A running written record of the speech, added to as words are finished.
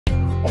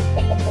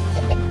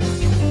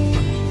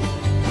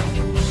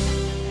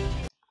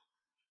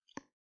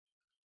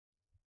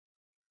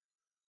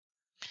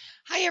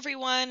Hi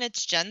everyone,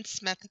 it's Jen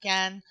Smith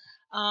again.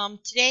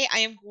 Today I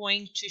am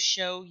going to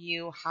show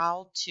you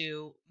how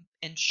to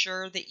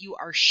ensure that you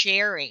are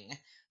sharing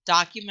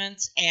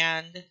documents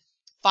and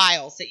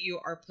files that you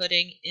are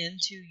putting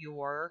into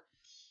your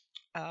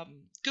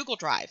Google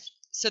Drive.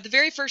 So the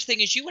very first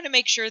thing is you want to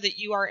make sure that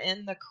you are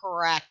in the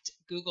correct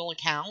Google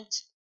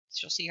account.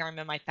 So you'll see here I'm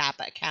in my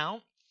FAPA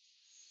account.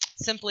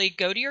 Simply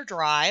go to your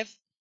Drive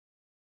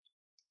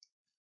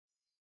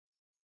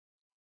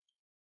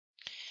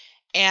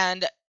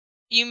and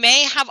you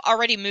may have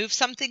already moved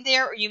something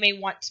there, or you may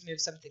want to move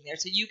something there.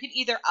 So you can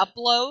either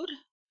upload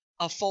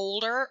a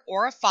folder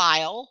or a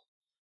file,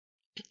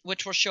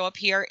 which will show up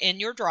here in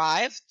your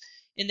Drive.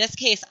 In this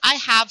case, I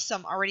have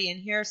some already in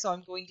here, so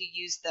I'm going to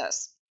use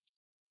this.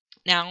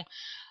 Now,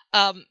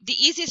 the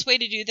easiest way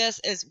to do this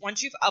is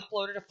once you've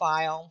uploaded a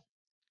file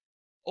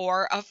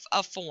or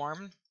a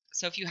form.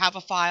 So if you have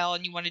a file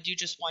and you want to do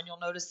just one, you'll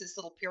notice this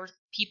little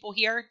people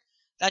here.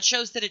 That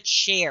shows that it's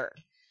shared.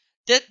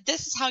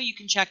 This is how you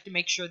can check to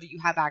make sure that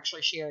you have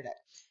actually shared it.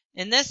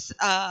 In this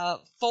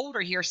folder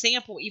here,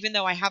 sample, even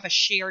though I have a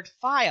shared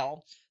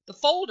file, the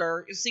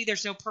folder, you'll see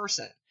there's no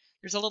person.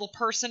 There's a little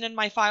person in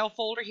my file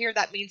folder here.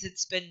 That means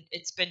it's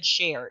been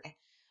shared.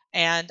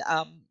 And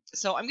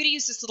so I'm going to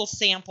use this little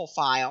sample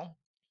file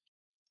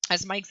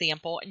as my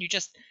example. And you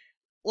just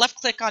left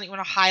click on it. You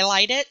want to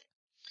highlight it.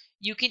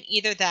 You can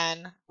either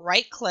then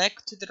right click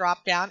to the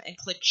drop down and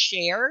click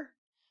share,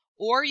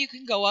 or you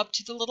can go up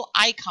to the little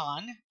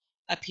icon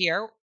up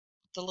here,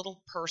 the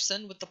little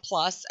person with the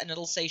plus, and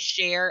it'll say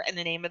share and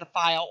the name of the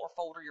file or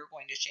folder you're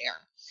going to share.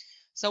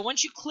 So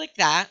once you click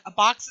that, a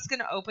box is going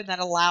to open that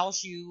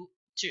allows you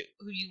to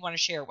who you want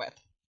to share with.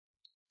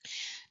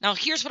 Now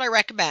here's what I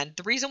recommend.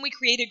 The reason we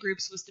created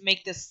groups was to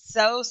make this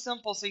so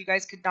simple so you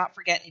guys could not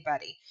forget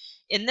anybody.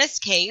 In this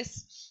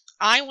case,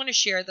 I want to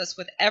share this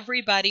with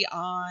everybody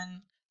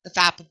on the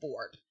FAPA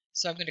board.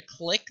 So I'm going to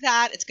click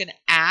that. It's going to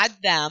add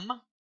them.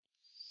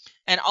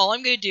 And all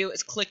I'm going to do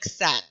is click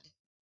send.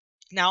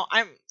 Now,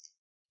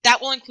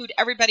 that will include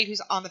everybody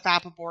who's on the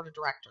FAPA board of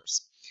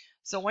directors.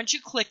 So once you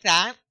click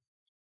that,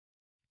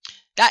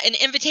 an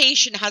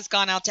invitation has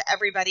gone out to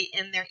everybody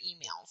in their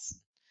emails.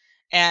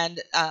 And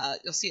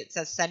you'll see it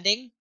says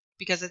sending,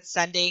 because it's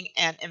sending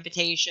an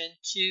invitation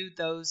to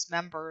those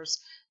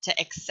members to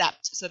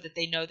accept so that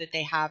they know that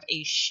they have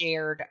a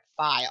shared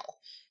file.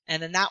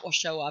 And then that will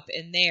show up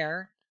in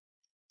their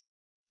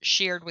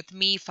shared with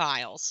me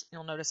files.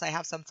 You'll notice I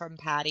have some from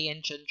Patty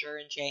and Ginger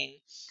and Jane.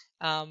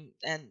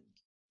 And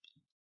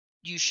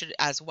you should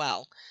as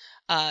well.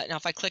 Now,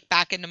 if I click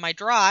back into my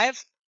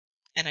Drive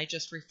and I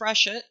just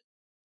refresh it,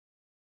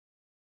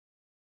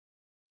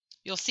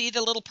 you'll see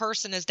the little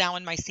person is now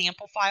in my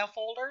sample file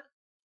folder,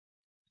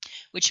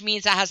 which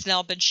means that has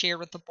now been shared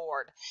with the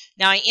board.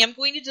 Now, I am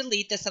going to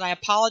delete this, and I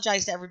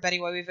apologize to everybody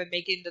while we've been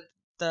making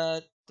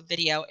the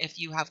video if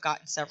you have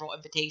gotten several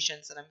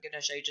invitations, and I'm going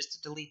to show you just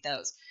to delete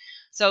those.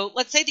 So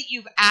let's say that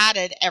you've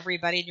added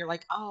everybody and you're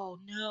like, oh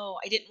no,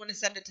 I didn't want to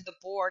send it to the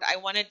board. I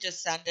wanted to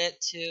send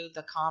it to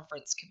the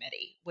conference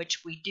committee,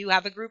 which we do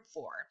have a group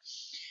for.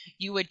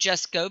 You would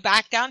just go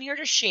back down here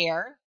to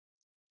share.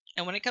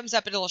 And when it comes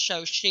up, it'll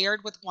show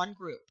shared with one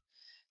group.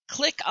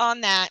 Click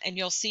on that and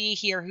you'll see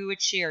here who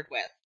it's shared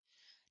with.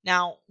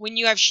 Now, when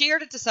you have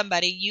shared it to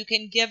somebody, you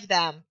can give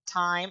them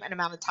time, an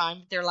amount of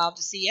time that they're allowed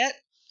to see it.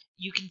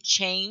 You can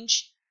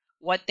change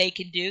what they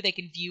can do. They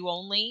can view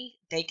only.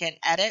 They can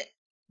edit.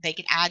 They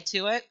can add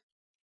to it,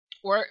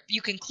 or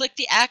you can click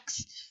the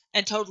X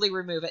and totally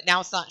remove it.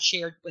 Now it's not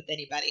shared with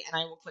anybody. And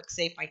I will click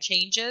Save My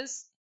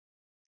Changes.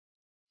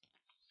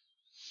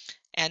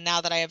 And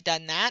now that I have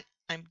done that,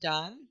 I'm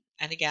done.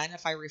 And again,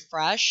 if I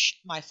refresh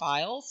my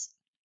files,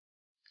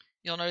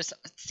 you'll notice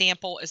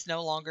sample is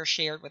no longer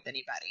shared with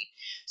anybody.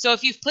 So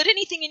if you've put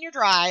anything in your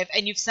Drive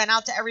and you've sent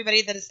out to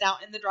everybody that is now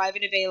in the Drive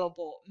and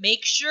available,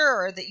 make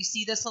sure that you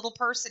see this little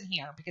person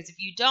here, because if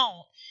you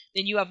don't,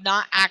 then you have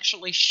not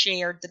actually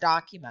shared the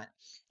document.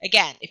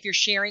 Again, if you're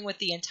sharing with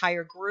the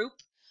entire group,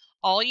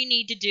 all you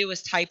need to do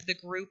is type the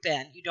group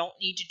in. You don't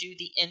need to do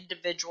the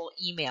individual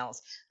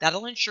emails.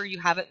 That'll ensure you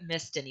haven't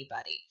missed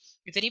anybody.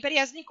 If anybody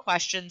has any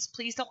questions,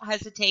 please don't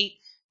hesitate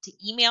to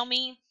email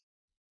me.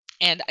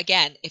 And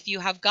again, if you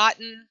have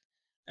gotten,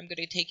 I'm going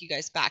to take you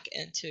guys back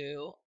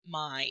into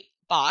my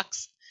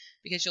box,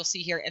 because you'll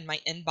see here in my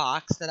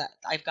inbox that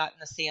I've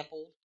gotten a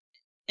sample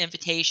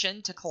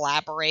invitation to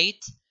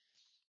collaborate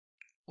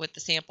with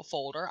the sample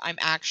folder. I'm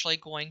actually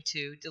going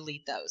to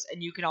delete those.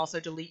 And you can also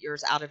delete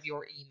yours out of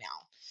your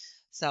email.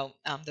 So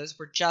those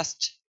were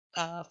just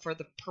for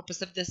the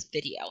purpose of this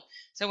video.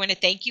 So I want to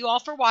thank you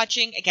all for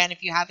watching. Again,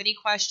 if you have any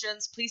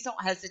questions, please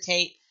don't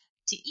hesitate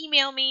to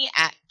email me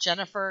at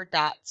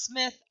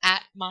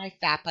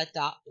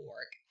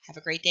jennifer.smith@myfapa.org. Have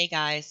a great day,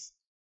 guys.